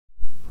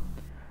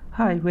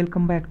Hi,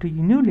 welcome back to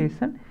your new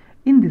lesson.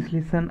 In this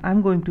lesson,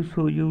 I'm going to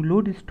show you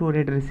load store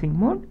addressing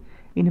mode.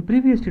 In a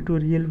previous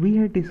tutorial, we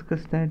had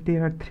discussed that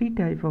there are three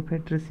types of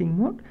addressing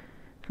mode.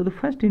 So the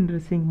first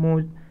addressing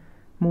mode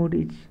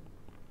is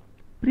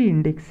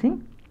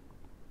pre-indexing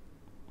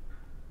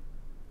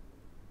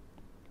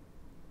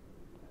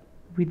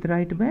with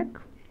write back,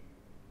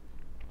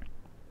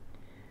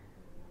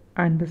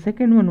 and the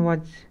second one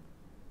was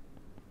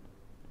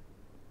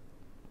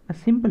a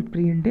simple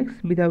pre-index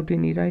without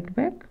any write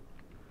back,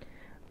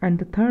 and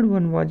the third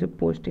one was a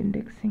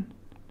post-indexing.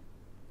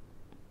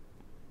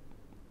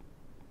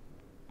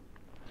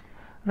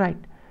 Right,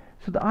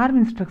 so the ARM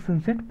instruction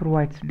set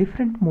provides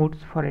different modes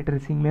for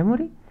addressing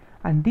memory,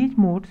 and these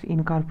modes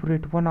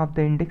incorporate one of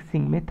the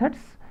indexing methods,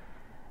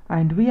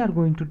 and we are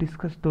going to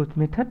discuss those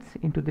methods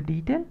into the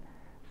detail.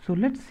 So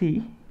let's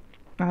see,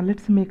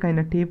 let's make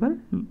a table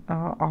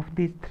of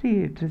these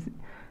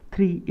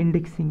three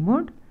indexing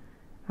mode,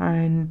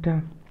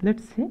 and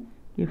let's say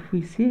if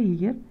we say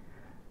here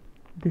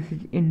this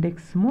is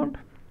index mode,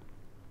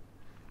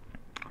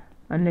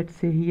 and let's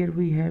say here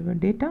we have a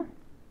data,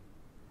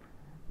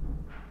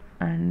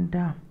 and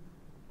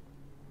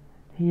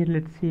here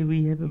let's say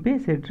we have a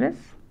base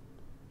address,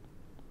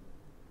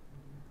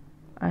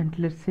 and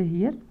let's say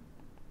here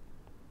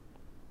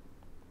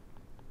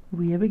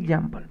we have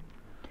example.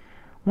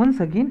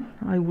 Once again,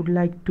 I would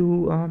like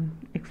to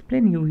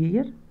explain you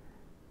here.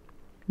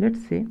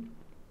 Let's say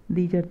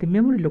these are the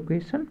memory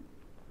location.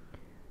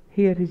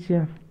 Here is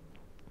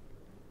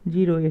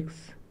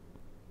 0x00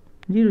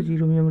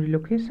 memory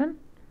location,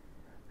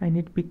 and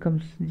it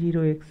becomes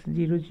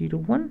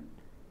 0x001,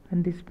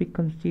 and this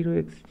becomes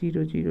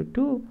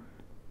 0x002,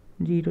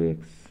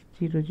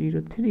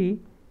 0x003,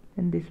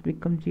 and this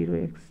becomes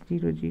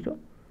 0x004,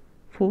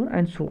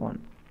 and so on.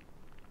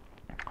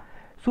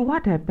 So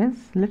what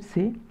happens, let's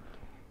say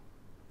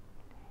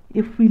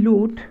if we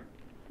load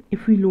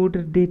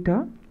the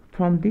data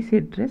from this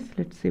address,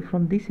 let's say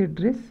from this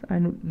address,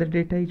 and the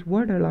data is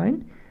word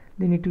aligned,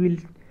 then it will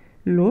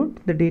load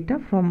the data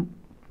from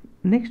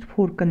next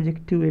 4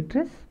 consecutive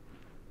address.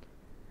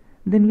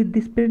 Then with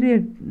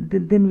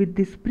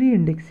this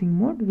pre-indexing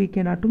mode, we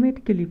can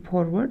automatically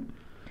forward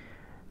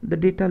the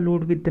data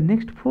load with the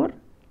next 4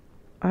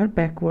 or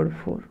backward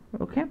 4.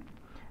 Okay,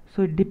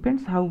 so it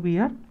depends how we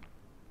are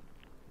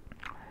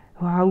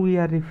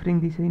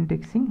referring this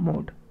indexing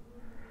mode.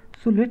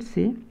 So let's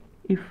say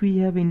if we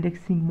have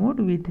indexing mode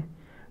with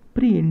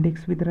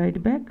pre-index with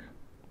write back,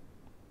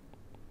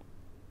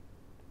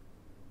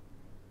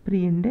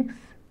 pre-index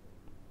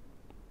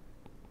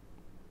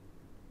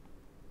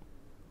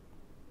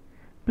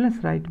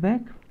plus write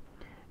back,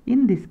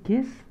 in this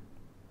case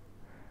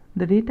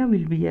the data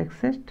will be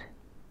accessed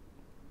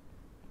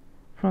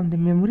from the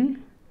memory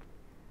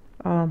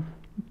from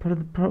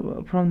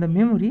the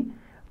memory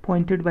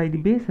pointed by the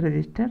base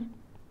register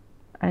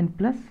and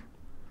plus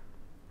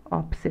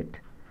offset.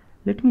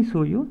 Let me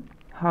show you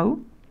how.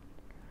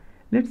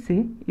 Let's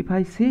say if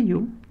I say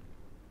you,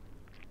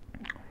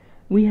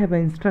 we have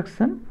an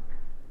instruction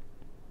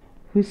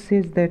which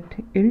says that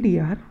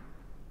LDR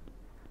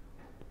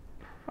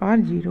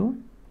R0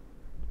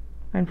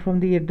 and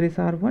from the address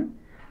R1.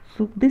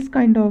 So this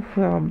kind of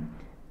LDR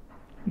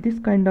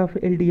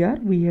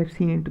we have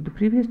seen into the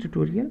previous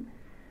tutorial,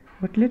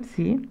 but let's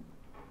see,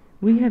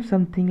 we have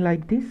something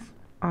like this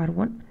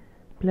R1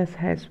 plus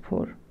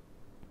 #4.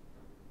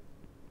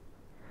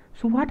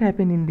 So what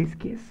happened in this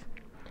case?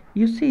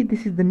 You see,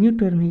 this is the new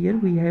term here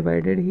we have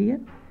added here.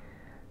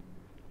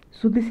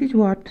 So this is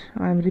what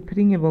I am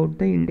referring about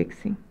the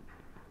indexing.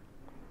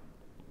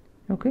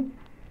 Okay,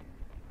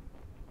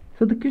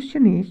 so the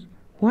question is,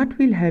 what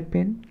will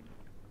happen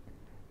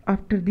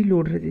after the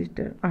load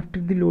register, after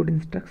the load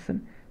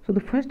instruction? So the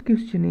first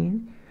question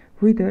is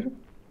whether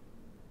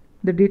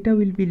the data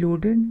will be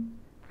loaded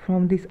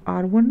from this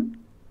R1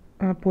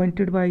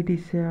 pointed by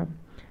this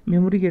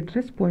memory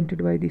address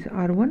pointed by this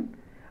R1,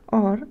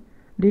 or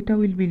data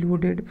will be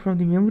loaded from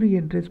the memory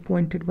address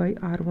pointed by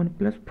R1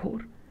 plus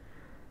 4.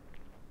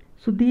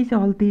 So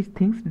all these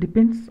things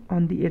depends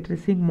on the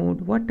addressing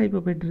mode, what type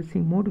of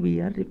addressing mode we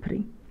are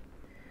referring.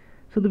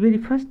 So the very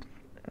first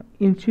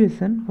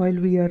intuition while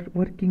we are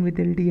working with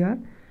LDR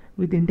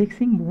with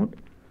indexing mode,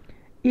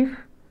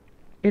 if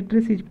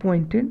address is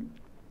pointed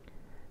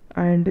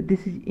and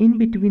this is in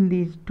between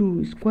these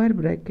two square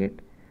bracket,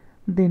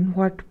 then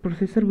what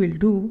processor will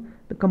do,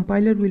 the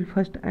compiler will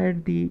first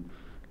add the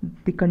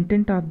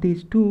content of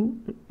these two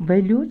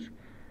values,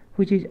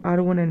 which is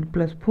R1 and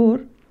plus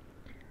 4.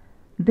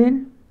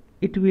 Then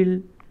it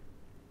will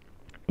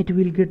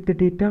get the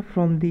data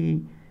from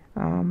the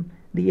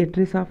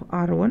address of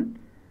R1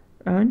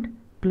 and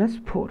plus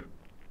 4,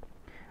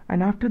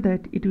 and after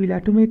that it will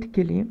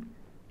automatically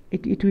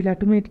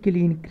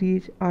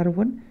increase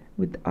R1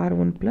 with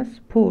R1 plus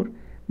 4.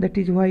 That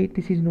is why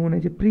this is known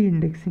as a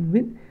pre-indexing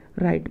with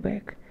write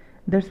back.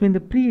 That's when the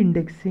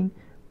pre-indexing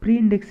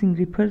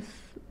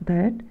refers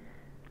that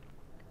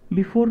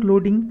before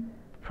loading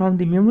from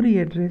the memory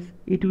address,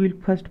 it will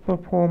first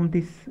perform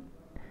this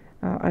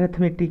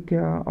arithmetic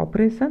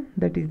operation,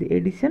 that is the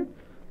addition,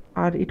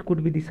 or it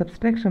could be the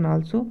subtraction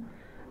also,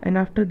 and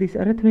after this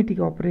arithmetic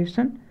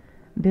operation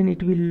then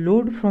it will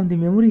load from the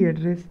memory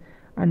address,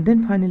 and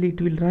then finally it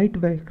will write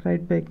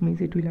back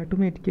means it will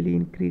automatically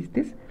increase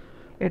this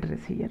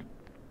address here.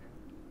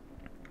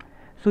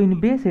 So in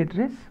base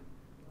address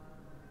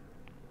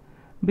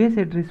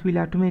will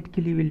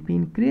automatically be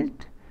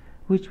increased,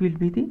 which will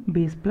be the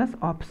base plus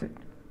offset.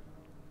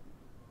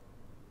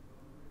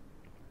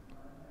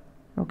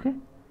 Okay,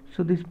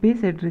 so this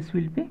base address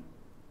will be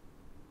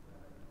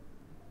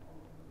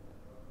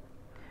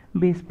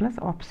base plus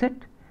offset,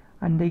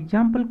 and the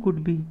example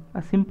could be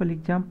a simple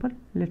example.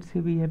 Let's say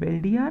we have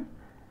LDR,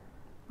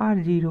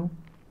 R0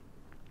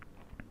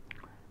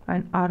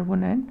 and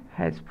R1 and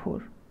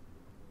 #4.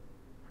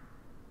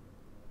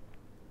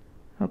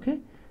 Okay,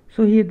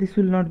 so here this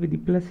will not be the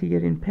plus here,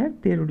 in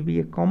fact there would be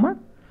a comma.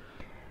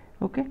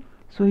 Okay,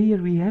 so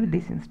here we have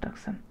this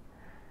instruction.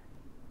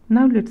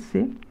 Now let's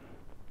say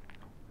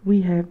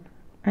we have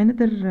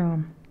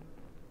another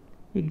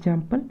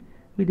example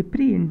with a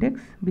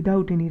pre-index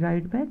without any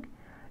write back.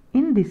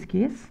 In this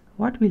case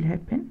what will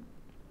happen,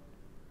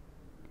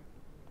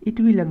 it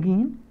will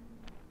again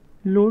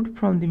load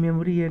from the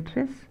memory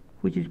address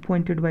which is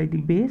pointed by the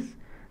base.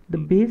 The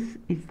base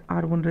is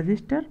R1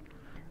 register,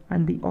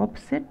 and the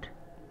offset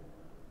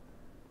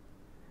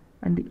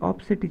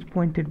is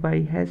pointed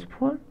by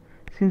 #4.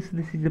 Since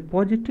this is a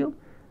positive,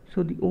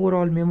 so the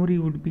overall memory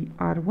would be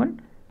R1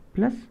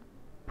 plus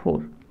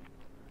 4.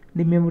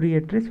 The memory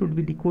address would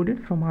be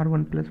decoded from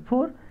R1 plus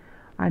 4,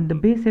 and the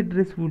base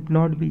address would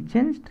not be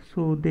changed,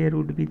 so there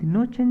would be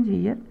no change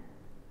here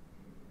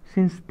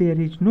since there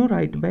is no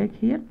write back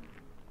here.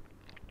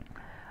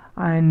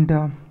 And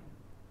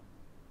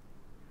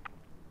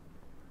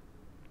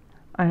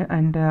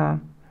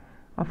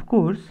of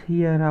course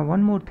here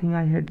one more thing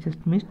I had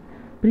just missed.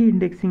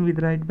 Pre-indexing with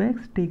write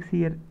backs takes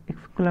here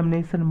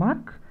exclamation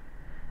mark,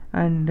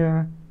 and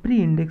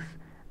pre-index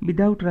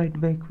without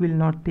write back will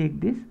not take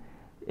this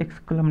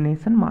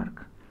exclamation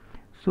mark.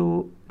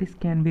 So this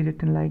can be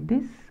written like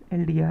this: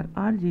 LDR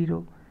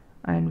R0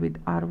 and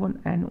with R1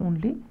 and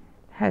only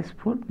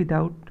 #4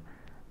 without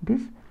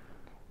this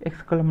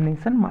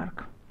exclamation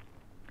mark.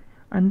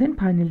 And then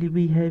finally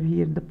we have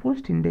here the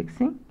post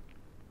indexing,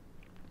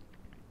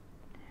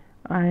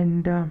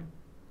 and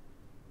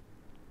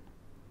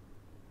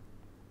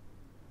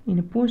in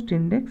a post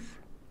index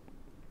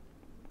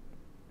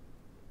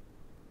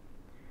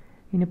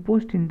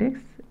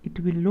it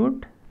will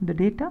load the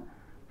data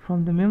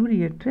from the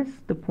memory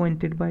address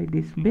pointed by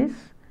this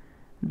base.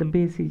 The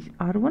base is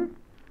R1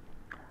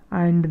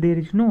 and there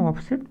is no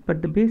offset,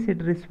 but the base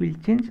address will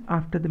change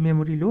after the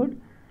memory load,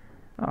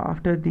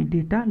 after the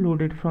data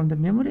loaded from the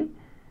memory.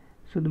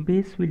 So the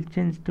base will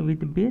change to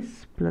with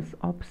base plus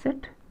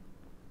offset.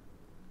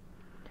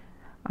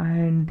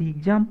 And the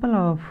example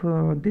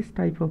of this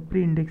type of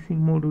pre-indexing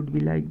mode would be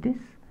like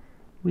this.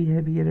 We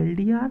have here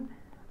LDR,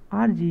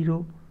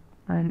 R0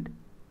 and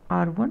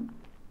R1,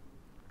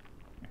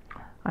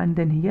 and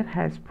then here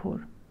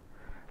 #4.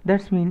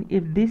 That's mean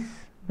if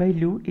this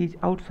value is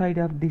outside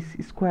of this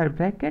square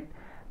bracket,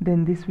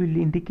 then this will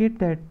indicate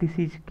that this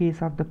is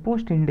case of the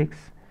post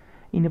index.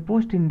 In a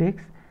post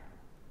index,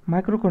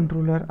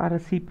 microcontroller or a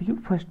CPU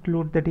first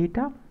load the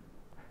data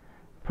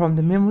from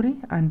the memory,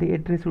 and the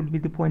address would be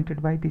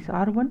pointed by this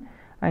R1,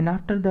 and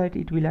after that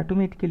it will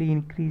automatically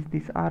increase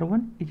this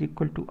R1 is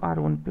equal to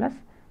R1 plus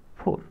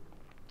 4.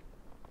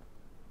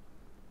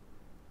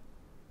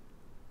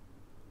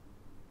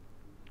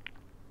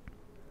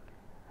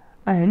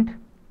 And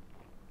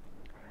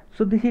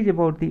so this is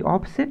about the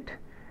offset,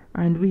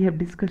 and we have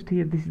discussed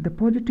here this is the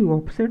positive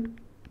offset,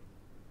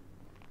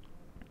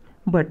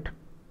 but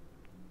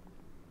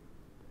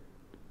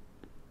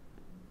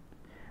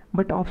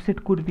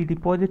offset could be the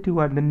positive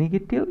or the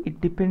negative. It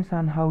depends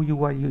on how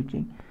you are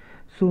using.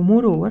 So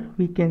moreover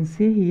we can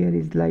say here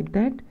is like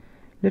that.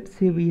 Let's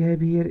say we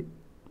have here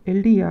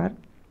LDR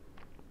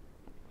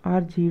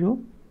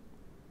R0,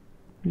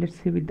 let's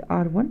say with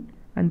R1,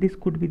 and this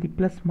could be the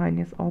plus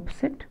minus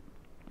offset.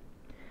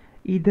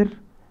 Either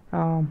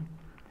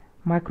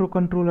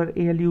microcontroller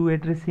ALU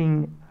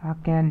addressing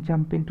can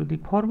jump into the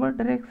forward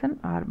direction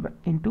or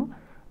into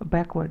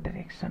backward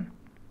direction.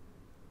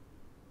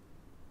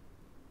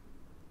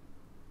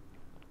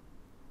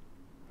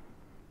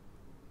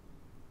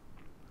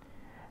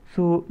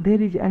 So there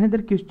is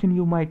another question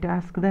you might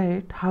ask,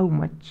 that how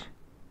much.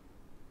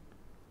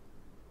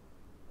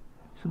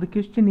 So the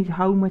question is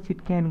how much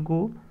it can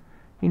go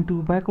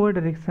into backward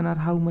direction or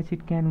how much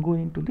it can go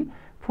into the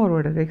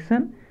forward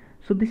direction.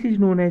 So this is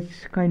known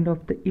as kind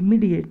of the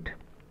immediate,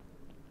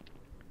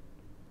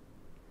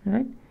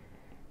 right,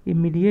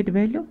 immediate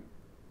value.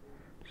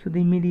 So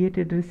the immediate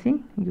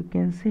addressing you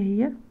can say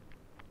here.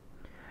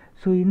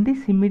 So in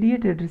this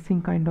immediate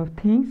addressing kind of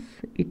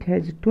things, it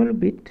has 12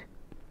 bit.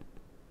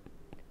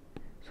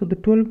 So the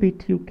 12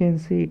 bit you can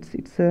say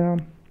it's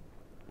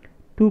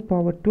 2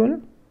 power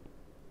 12,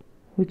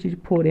 which is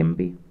 4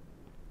 MB.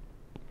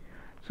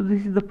 So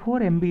this is the 4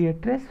 MB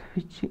address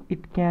which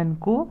it can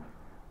go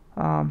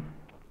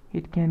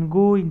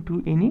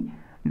into any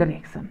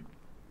direction.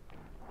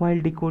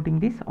 while decoding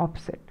this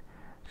offset.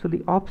 So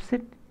the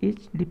offset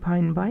is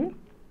defined by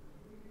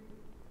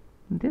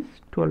this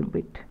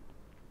 12-bit.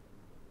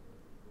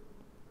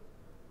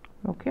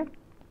 Okay,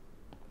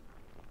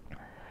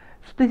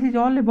 so this is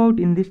all about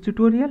in this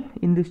tutorial.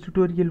 In this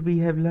tutorial we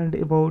have learned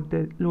about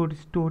the load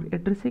store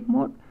addressing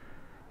mode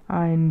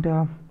and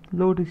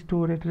load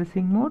store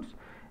addressing modes,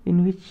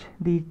 in which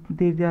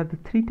there are the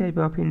three type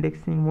of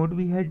indexing mode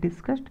we had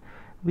discussed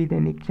with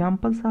an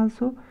examples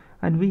also,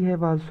 and we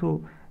have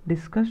also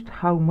discussed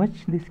how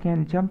much this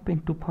can jump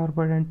into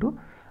forward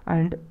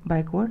and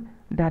backward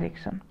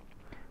direction.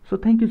 So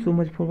thank you so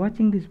much for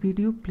watching this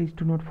video. Please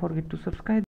do not forget to subscribe.